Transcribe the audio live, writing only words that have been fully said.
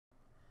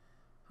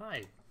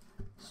Hi.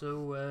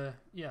 So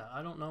yeah,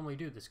 I don't normally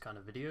do this kind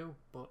of video,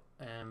 but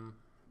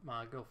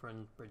my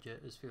girlfriend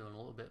Brigitte is feeling a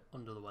little bit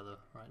under the weather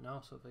right now,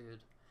 so I figured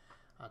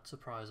I'd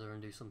surprise her and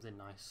do something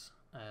nice.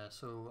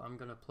 So I'm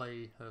gonna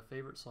play her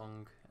favourite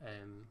song,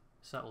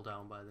 "Settle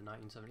Down" by the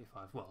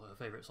 1975. Well, her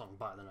favourite song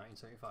by the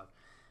 1975.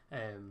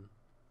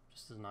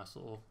 Just as a nice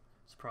little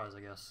surprise,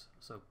 I guess.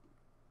 So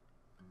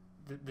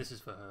this is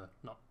for her,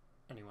 not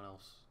anyone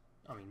else.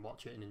 I mean,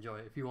 watch it and enjoy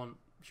it if you want,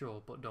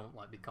 sure, but don't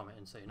like be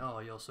commenting saying, "Oh,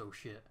 you're so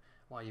shit.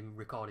 Why are you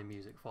recording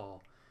music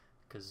for?"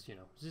 Because, you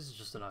know, this is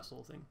just a nice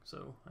little thing.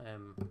 So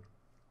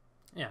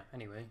yeah.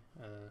 Anyway,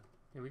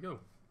 here we go.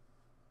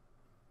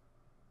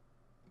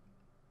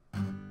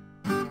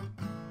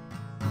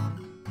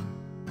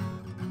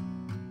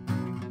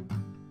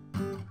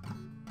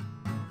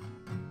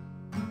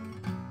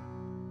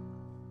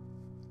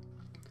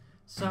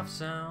 Soft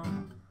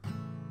sound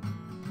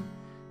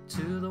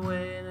to the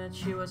way that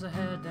she was a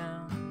head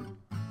down,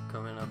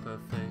 coming up her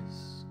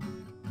face.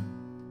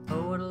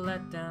 Oh, what a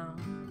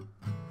letdown.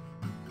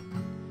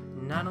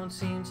 And I don't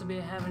seem to be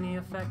having any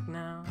effect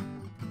now,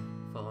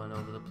 falling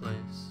over the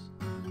place.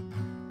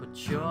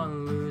 But you're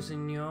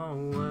losing your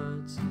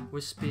words,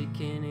 we're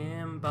speaking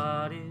in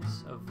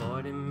bodies,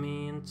 avoiding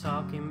me and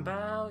talking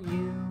about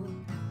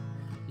you.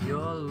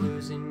 You're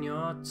losing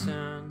your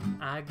turn,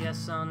 I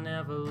guess I'll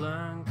never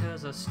learn,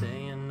 'cause I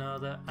stay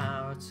another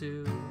hour or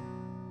two.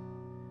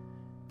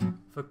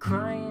 For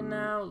crying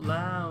out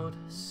loud,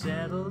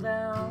 settle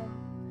down.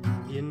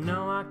 You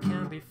know I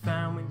can't be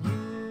found with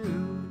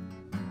you.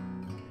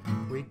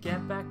 We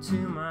get back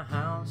to my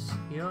house,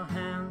 your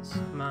hands,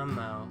 my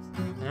mouth.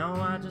 Now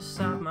I just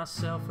stop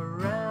myself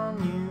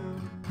around you.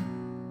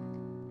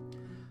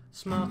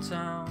 Small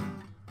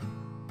town,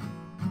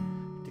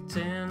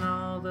 dictating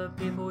all the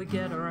people we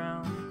get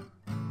around.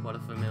 What a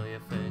familiar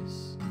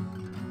face.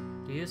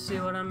 Do you see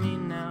what I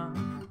mean now?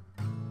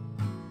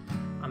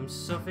 I'm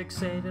so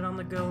fixated on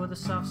the go with the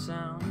soft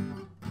sound,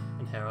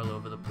 and hair all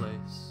over the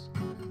place.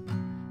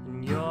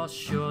 And you're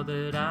sure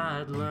that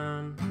I'd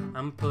learn.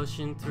 I'm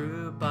pushing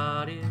through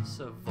bodies,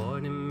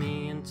 avoiding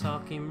me and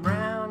talking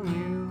round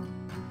you.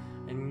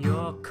 And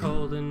you're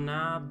cold and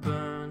I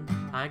burn.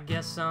 I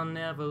guess I'll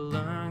never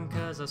learn,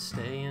 'cause I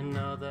stay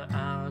another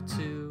hour or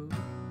two.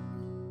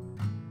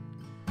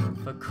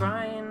 For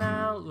crying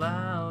out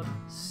loud,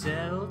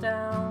 settle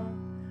down.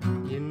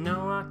 You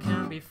know I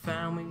can't be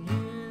found with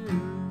you.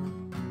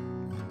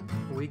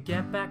 We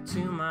get back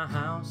to my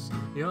house,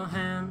 your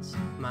hands,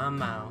 my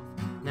mouth.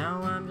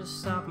 Now I'm just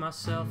stop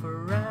myself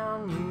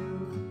around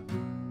you.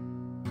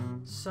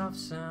 Soft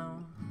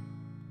sound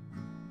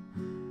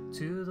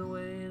to the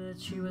way that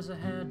she was a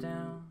hair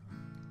down,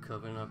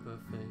 covering up her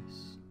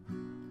face.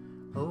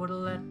 Oh, what a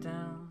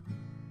letdown.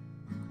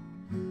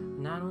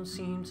 And I don't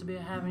seem to be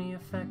having any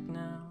effect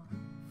now,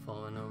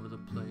 falling over the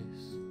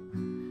place.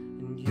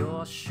 And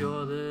you're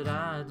sure that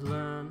I'd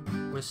learn.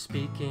 We're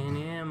speaking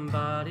in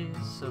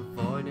bodies,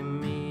 avoiding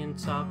me and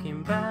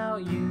talking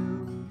about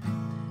you.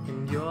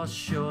 And you're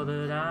sure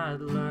that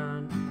I'd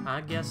learn.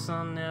 I guess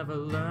I'll never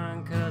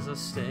learn, 'cause I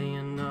stay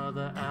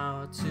another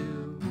hour or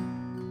two.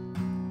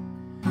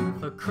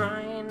 For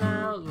crying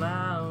out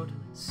loud,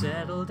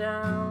 settle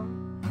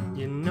down.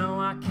 You know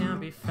I can't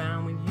be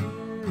found with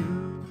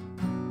you.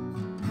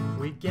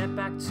 We get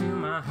back to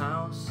my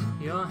house,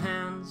 your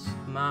hands,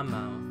 my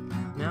mouth.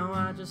 Now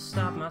I just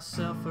stop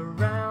myself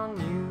around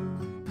you.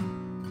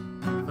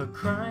 For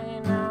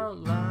crying out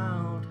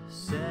loud,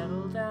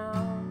 settle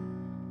down.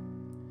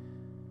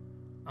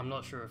 I'm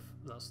not sure if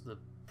that's the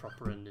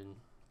proper ending,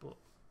 but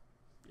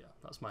yeah,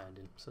 that's my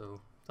ending.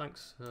 So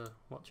thanks for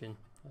watching.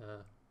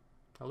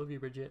 I love you,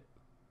 Brigitte.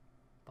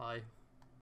 Bye.